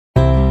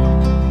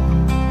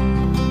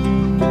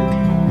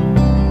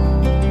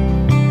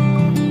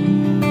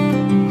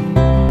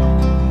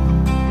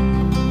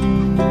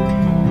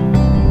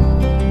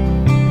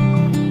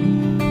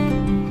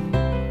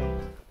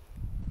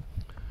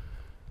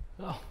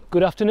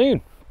Good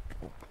afternoon.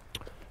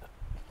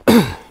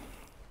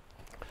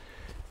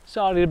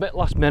 Started a bit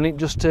last minute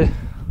just to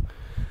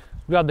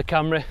grab the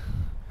camera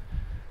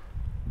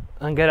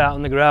and get out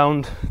on the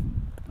ground,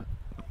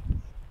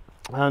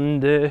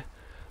 and I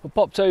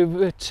popped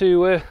over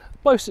to a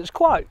place that's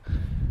quite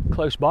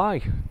close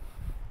by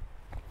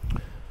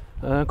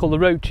called the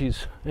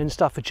Roaches in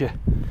Staffordshire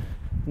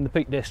in the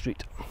Peak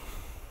District.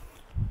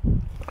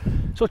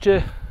 Such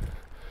a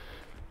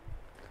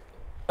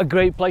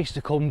great place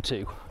to come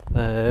to,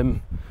 because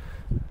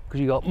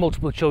you got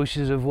multiple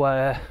choices of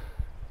where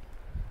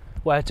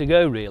to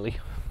go, really,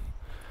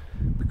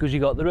 because you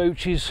got the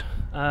Roaches,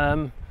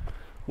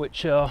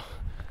 which are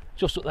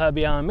just up there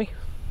behind me,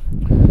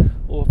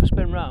 or if I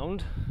spin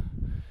round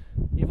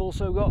you've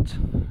also got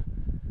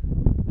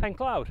Hen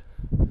Cloud,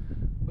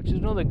 which is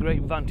another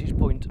great vantage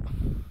point.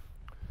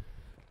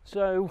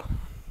 So,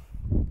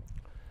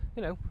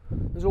 you know,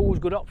 there's always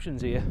good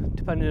options here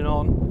depending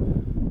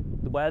on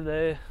the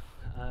weather,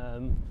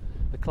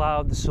 the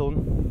cloud, the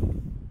sun,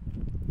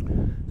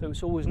 so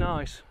it's always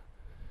nice.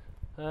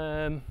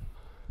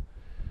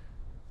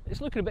 It's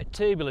looking a bit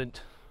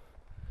turbulent,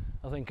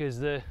 I think, is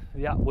the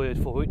apt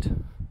word for it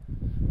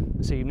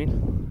this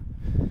evening.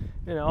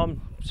 You know,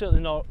 I'm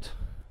certainly not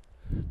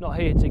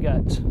here to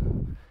get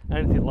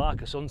anything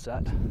like a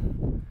sunset.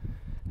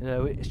 You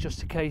know, it's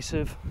just a case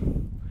of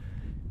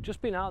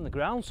just being out on the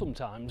ground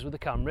sometimes with the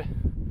camera.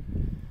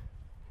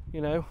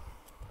 You know,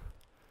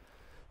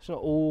 it's not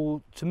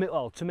all, to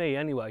me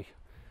anyway,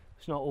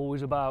 it's not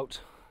always about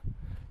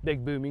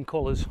big booming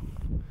colours,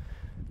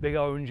 big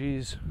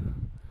oranges,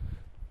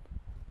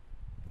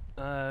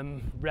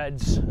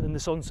 reds and the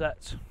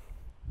sunsets.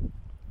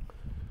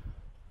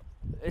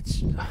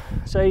 It's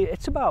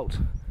about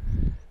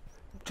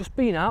just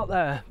being out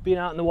there, being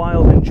out in the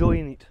wild,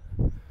 enjoying it,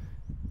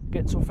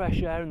 getting some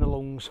fresh air in the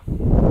lungs.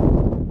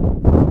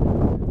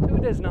 So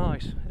it is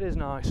nice, it is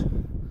nice.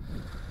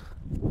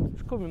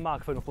 Just covering the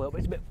microphone up a little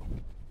bit, it's a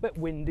bit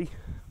windy.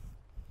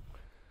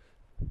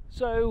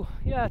 So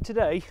yeah,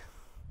 today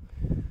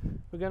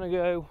we're going to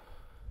go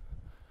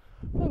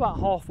about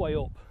halfway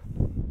up,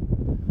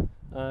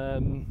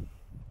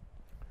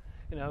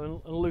 you know,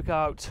 and look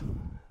out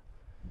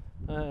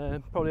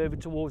probably over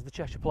towards the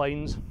Cheshire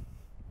Plains.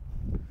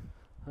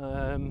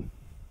 You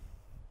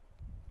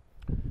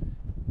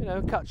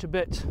know, catch a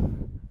bit,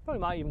 probably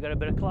might even get a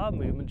bit of cloud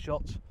movement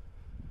shots.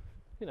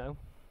 You know,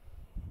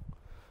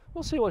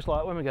 we'll see what it's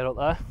like when we get up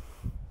there.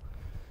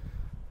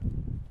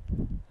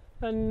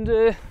 And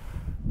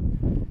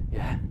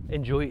yeah,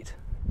 enjoy it.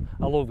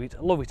 I love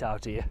it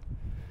out here.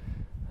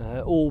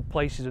 All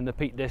places in the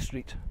Peak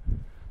District,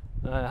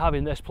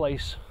 having this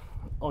place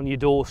on your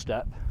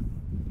doorstep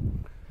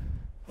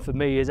for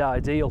me is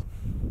ideal.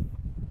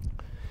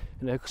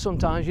 You know, 'cause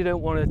sometimes you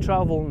don't want to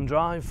travel and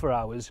drive for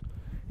hours.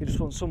 You just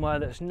want somewhere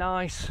that's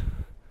nice,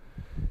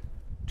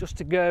 just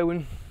to go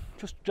and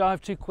just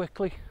drive to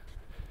quickly.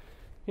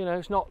 You know,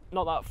 it's not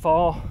that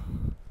far,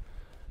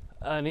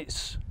 and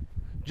it's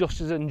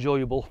just as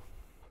enjoyable.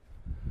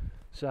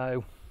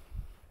 So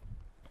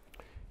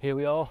here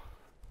we are.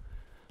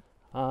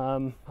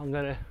 I'm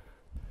going to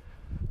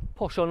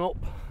push on up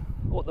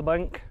the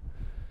bank,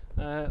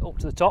 up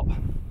to the top,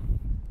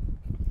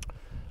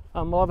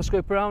 and we'll have a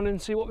scope around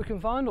and see what we can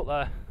find up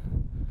there.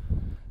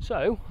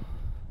 So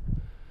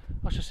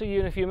I shall see you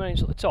in a few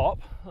minutes at the top.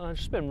 I'll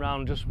just spin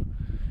round, just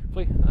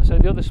I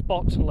said the other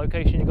spot and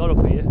location you got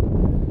up here,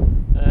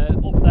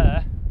 up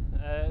there,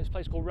 is a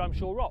place called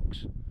Ramshaw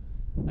Rocks.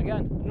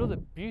 Again, another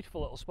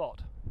beautiful little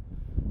spot.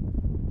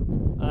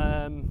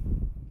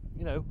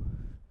 You know,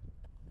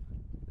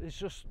 it's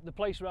just, the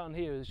place around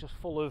here is just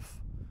full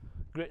of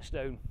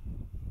gritstone.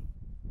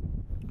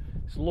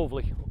 It's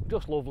lovely,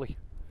 just lovely.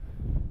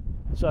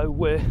 So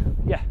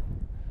yeah,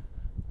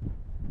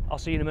 I'll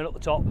see you in a minute at the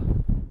top.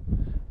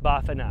 Bye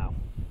for now.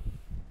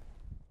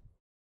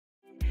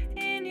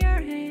 In your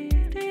head,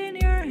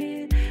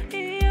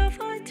 if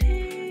I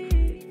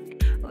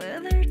take with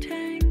their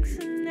tanks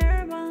and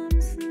their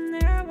bombs and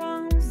their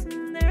bombs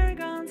and their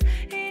guns,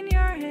 in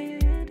your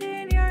head,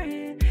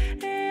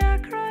 they are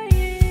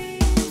crying.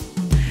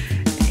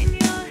 In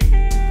your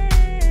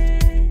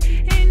head,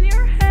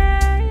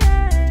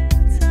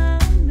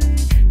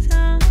 someday,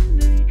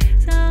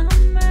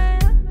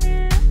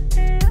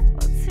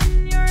 what's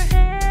in your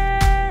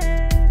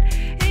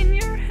head? In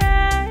your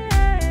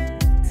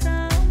head,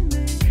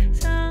 someday.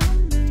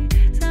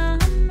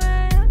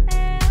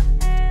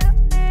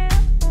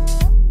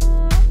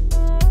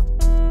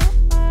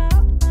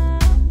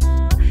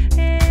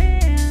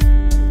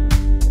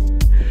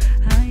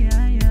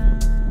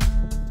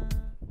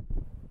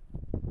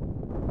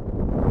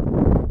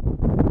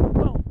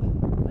 Well,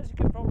 as you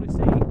can probably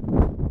see,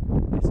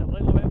 it's a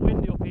little bit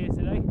windy up here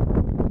today.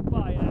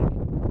 Bye, it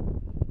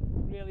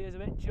really is a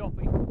bit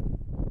choppy.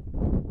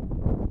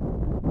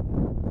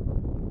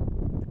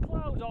 The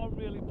clouds aren't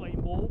really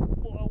playing ball,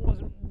 but I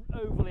wasn't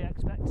overly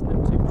expecting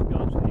them to be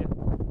honest with you.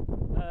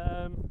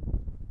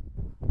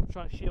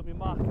 Trying to shield my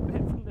mark a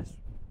bit from this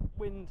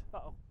wind.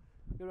 Go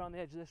around the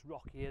edge of this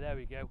rock here, there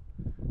we go.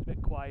 It's a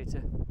bit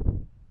quieter.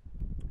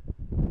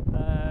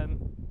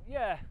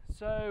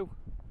 So,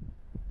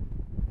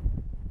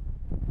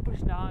 but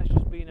it's nice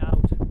just being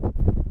out, you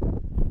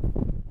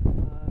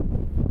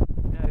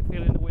know,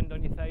 feeling the wind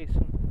on your face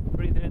and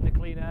breathing in the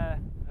clean air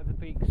of the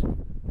peaks.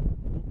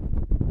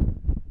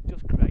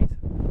 Just great.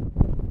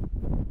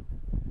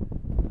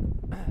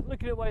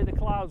 Looking at where the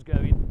clouds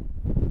going,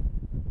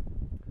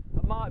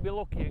 I might be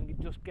lucky and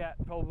just get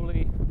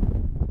probably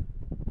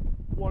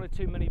 1 or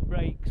 2 minute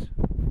breaks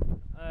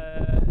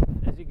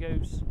as it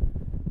goes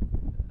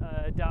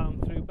down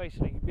through,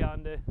 basically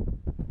behind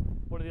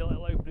one of the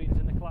little openings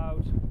in the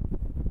clouds.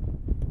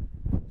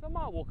 So I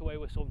might walk away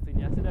with something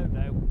yet. I don't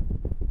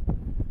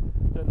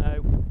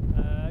know.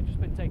 I've just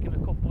been taking a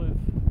couple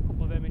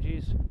of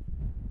images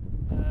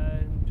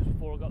just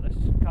before I got this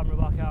camera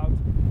back out.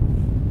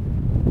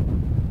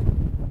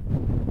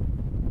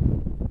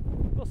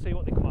 We'll see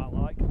what they come out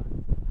like.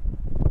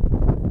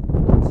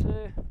 But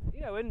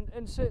you know,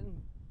 in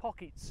certain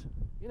pockets,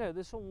 you know,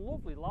 there's some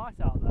lovely light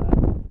out there.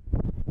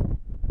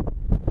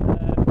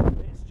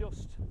 It's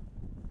just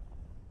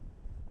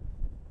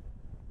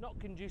not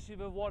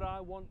conducive of what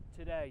I want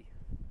today.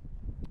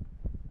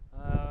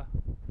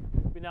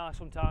 It'd be nice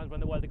sometimes when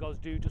the weather gods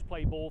do just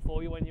play ball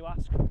for you when you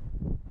ask.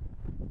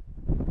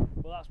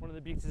 Well, that's one of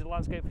the beauties of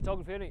landscape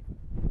photography, isn't it?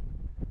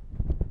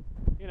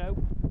 You know,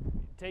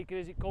 take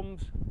it as it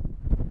comes,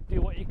 do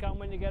what you can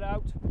when you get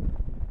out,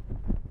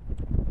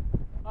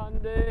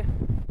 and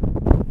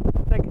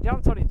take a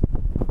chance on it.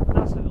 And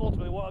that's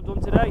ultimately what I've done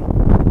today.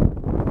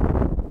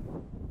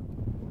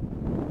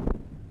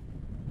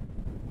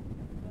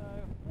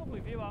 Lovely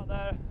view out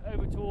there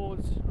over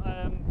towards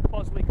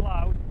Bosley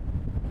Cloud.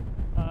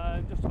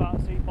 Just about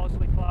to see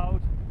Bosley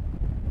Cloud,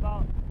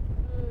 about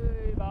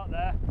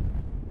there.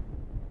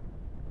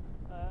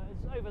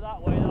 It's over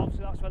that way, and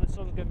obviously that's where the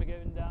sun's going to be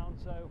going down,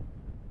 so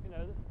you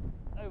know,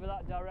 over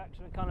that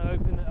direction I'm kind of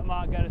hoping that I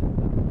might get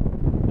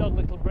a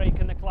little break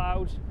in the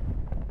clouds.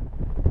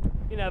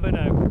 You never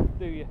know,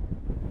 do you?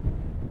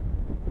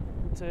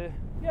 But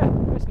yeah,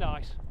 it's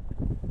nice.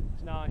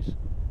 It's nice.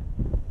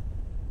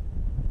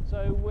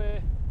 So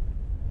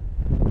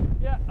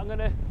yeah, I'm going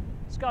to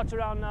scout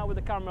around now with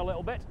the camera a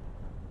little bit,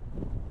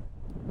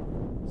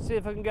 see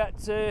if I can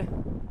get a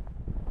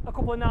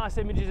couple of nice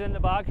images in the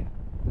bag,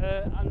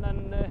 and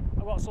then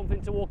I've got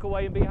something to walk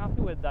away and be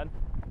happy with then.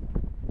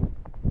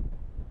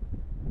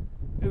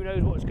 Who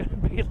knows what it's going to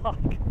be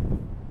like.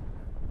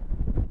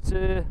 But,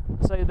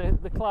 say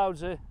the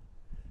clouds are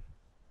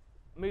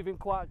moving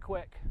quite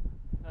quick.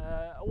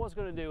 I was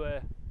going to do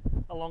a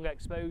long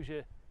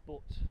exposure,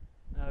 but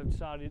I've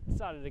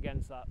decided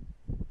against that.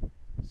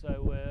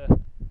 So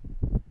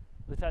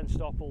the 10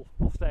 stop will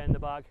stay in the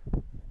bag.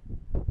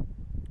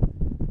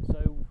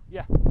 So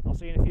yeah, I'll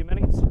see you in a few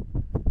minutes,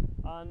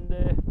 and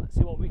let's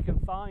see what we can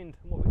find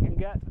and what we can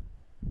get.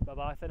 Bye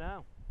bye for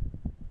now.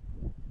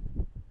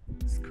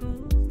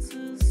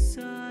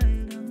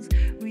 Silence,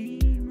 we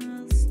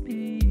must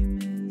be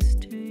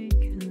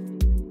mistaken.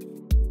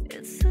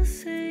 It's the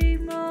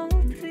same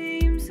old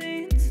themes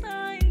since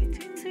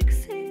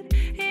 1916.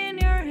 In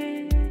your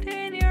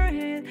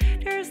head,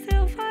 they're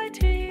still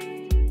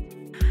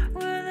fighting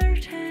with their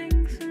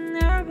tanks and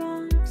their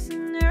bombs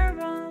and their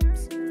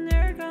bombs and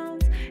their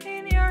guns.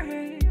 In your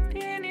head,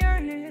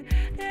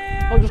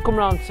 I'll just come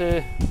round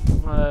to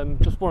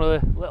just one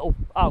of the little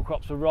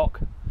outcrops of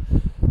rock.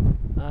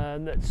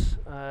 That's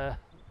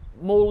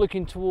more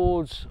looking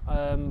towards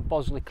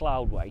Bosley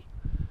Cloudway.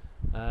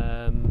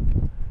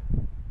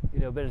 You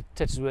know, a bit of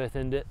Tittersworth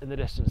in the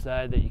distance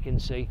there that you can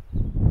see.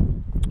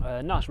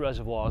 Nice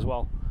reservoir as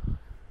well.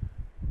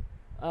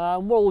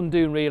 What I'm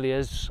doing really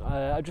is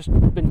I've just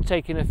been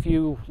taking a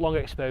few long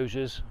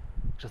exposures,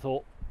 because I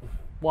thought,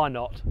 why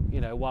not?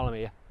 You know, while I'm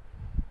here.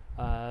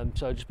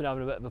 So I've just been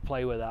having a bit of a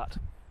play with that.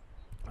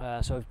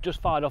 So I've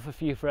just fired off a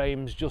few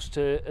frames just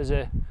as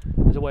a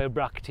way of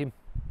bracketing.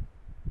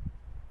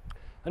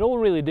 And all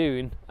I'm really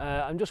doing,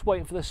 I'm just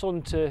waiting for the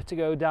sun to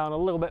go down a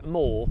little bit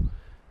more,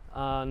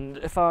 and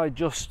if I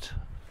just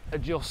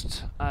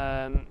adjust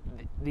the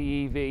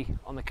EV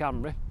on the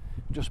camera,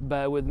 just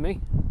bear with me.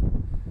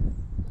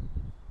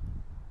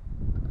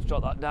 Let's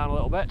drop that down a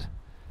little bit,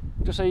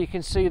 just so you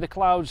can see the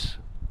clouds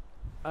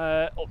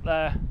up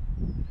there.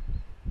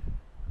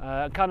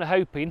 I'm kind of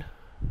hoping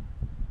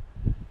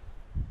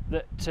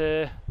that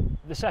the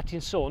setting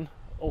sun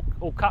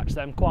will catch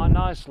them quite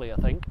nicely, I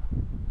think.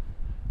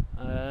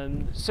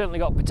 Certainly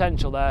got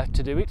potential there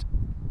to do it,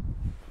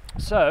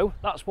 so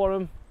that's what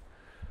I'm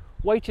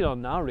waiting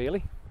on now,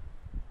 really.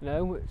 You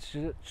know, it's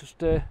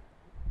just a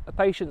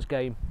patience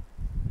game.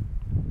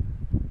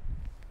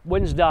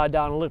 Wind's died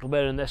down a little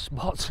bit in this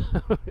spot.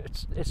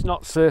 it's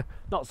not so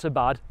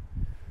bad.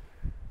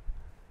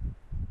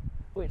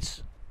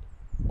 It's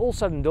all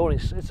said and done,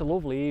 it's a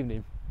lovely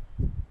evening.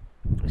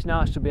 It's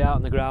nice to be out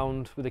on the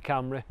ground with the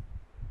camera,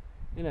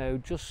 you know,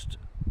 just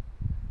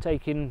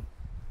taking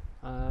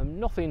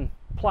nothing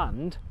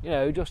planned, you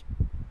know, just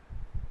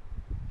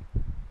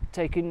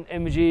taking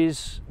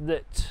images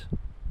that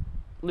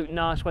look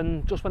nice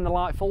just when the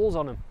light falls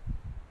on them.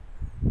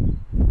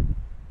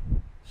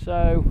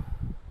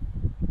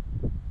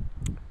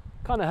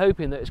 kind of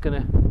hoping that it's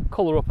going to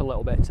colour up a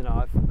little bit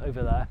tonight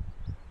over there.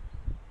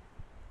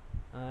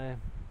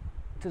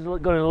 It's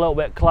going a little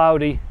bit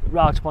cloudy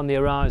right up on the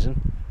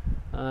horizon,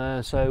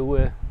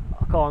 so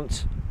I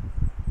can't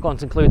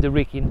include the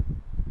reeking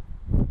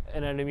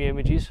in any of my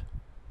images,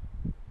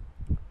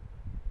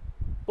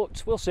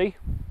 but we'll see.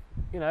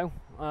 You know,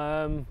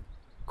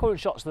 current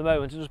shots at the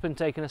moment, I've just been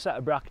taking a set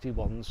of bracketed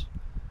ones.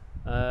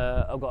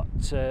 I've got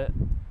 0.6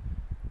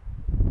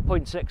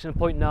 and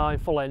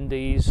 0.9 full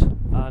NDs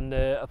and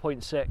a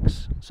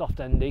 0.6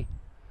 soft ND,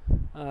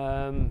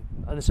 and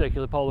the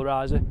circular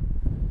polarizer.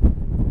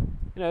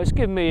 You know, it's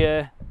given me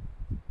an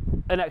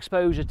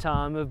exposure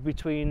time of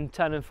between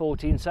 10 and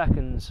 14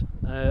 seconds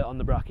on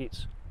the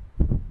brackets.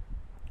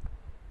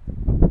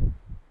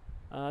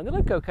 They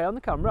look okay on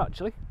the camera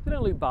actually. They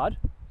don't look bad.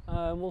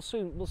 We'll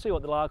see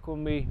what they're like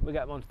when we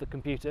get them onto the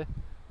computer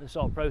and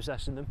start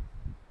processing them.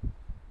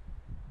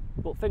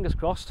 But fingers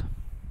crossed.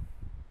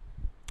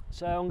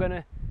 So I'm going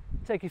to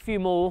take a few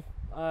more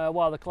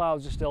while the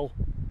clouds are still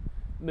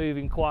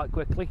moving quite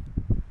quickly,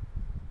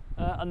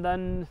 and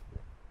then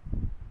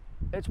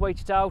it's wait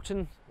it out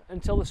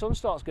until the sun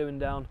starts going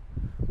down,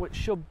 which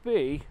should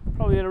be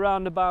probably in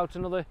around about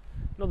another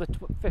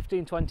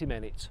 15-20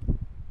 minutes.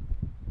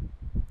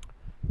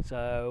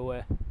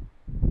 So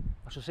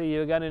I shall see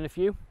you again in a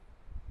few,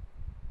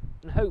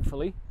 and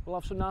hopefully we'll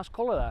have some nice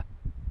colour there.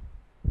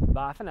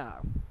 Bye for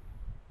now.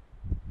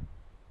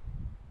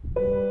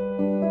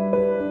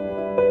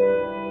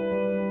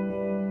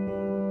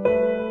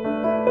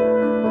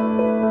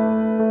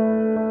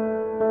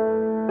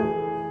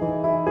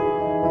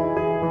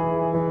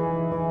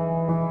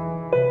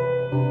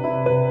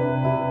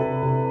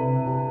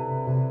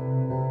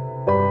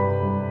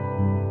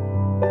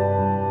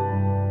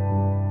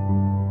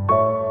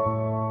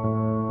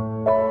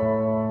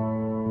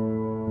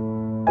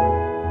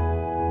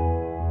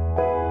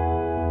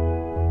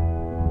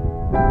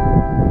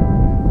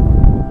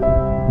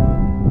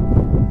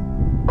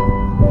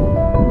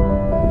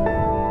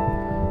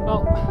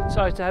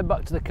 Decided to head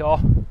back to the car.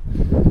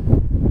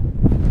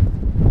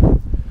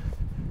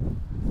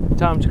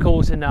 Time to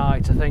call it a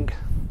night, I think.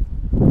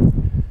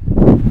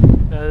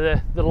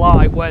 The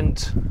light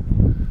went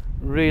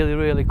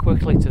really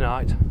quickly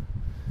tonight.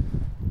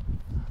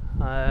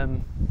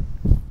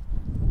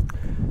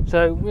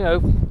 So, you know,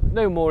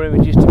 no more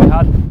images to be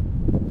had.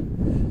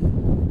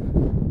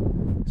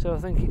 So I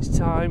think it's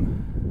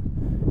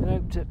time, you know,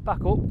 to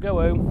pack up,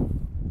 go home.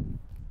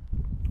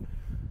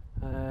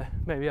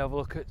 Maybe have a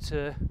look at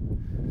the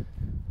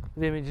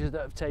images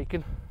that I've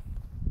taken.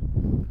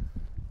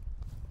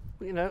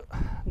 But, you know,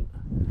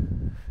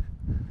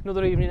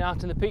 another evening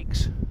out in the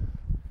peaks,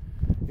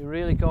 you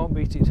really can't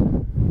beat it.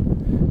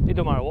 It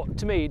doesn't matter what,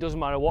 to me, it doesn't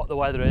matter what the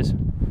weather is.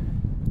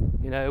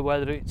 You know,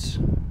 whether it's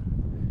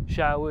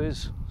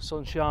showers,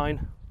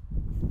 sunshine,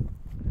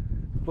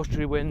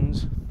 blustery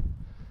winds,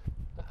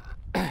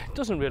 it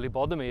doesn't really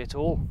bother me at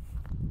all.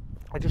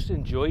 I just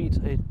enjoy it.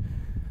 I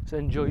just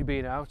enjoy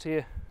being out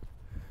here.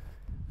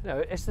 You know,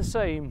 it's the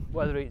same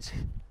whether it's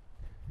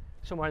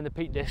somewhere in the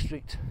Peak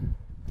District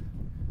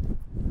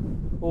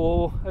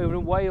or over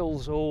in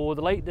Wales or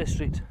the Lake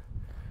District.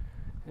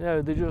 You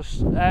know, they're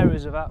just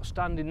areas of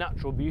outstanding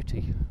natural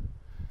beauty,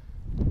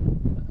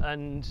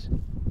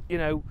 and you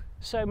know,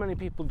 so many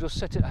people just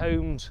sit at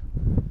homes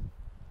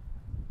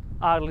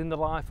idling their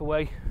life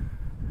away,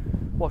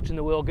 watching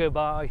the world go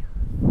by,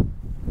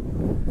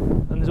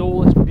 and there's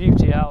all this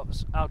beauty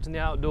out in the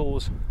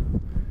outdoors,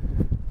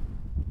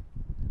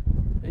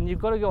 and you've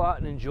got to go out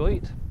and enjoy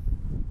it.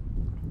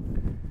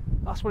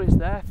 That's what it's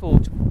there for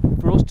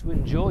us to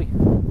enjoy.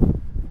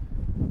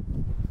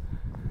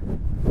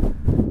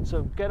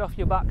 So get off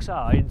your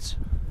backsides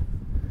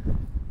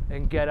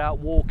and get out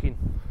walking.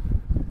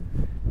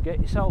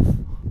 Get yourself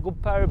a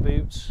good pair of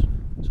boots,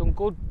 some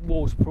good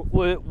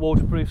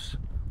waterproofs,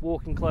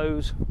 walking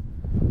clothes,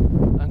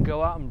 and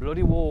go out and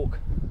bloody walk.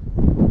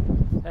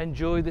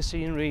 Enjoy the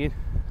scenery,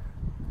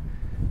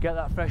 get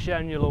that fresh air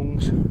in your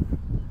lungs,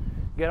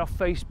 get off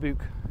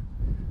Facebook,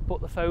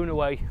 put the phone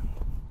away.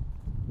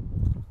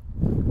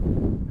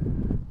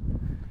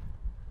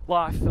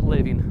 Life for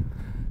living.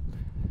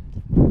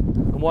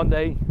 And one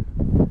day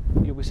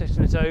you'll be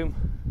sitting at home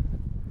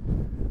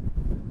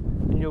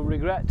and you'll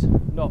regret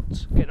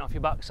not getting off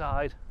your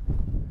backside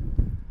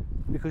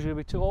because you'll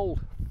be too old.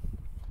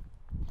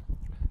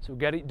 So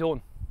get it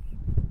done.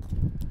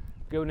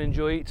 Go and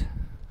enjoy it.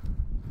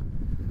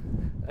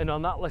 And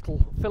on that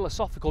little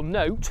philosophical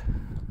note,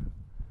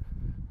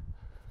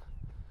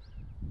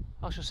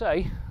 I shall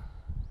say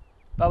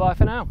bye bye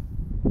for now.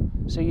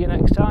 See you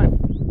next time.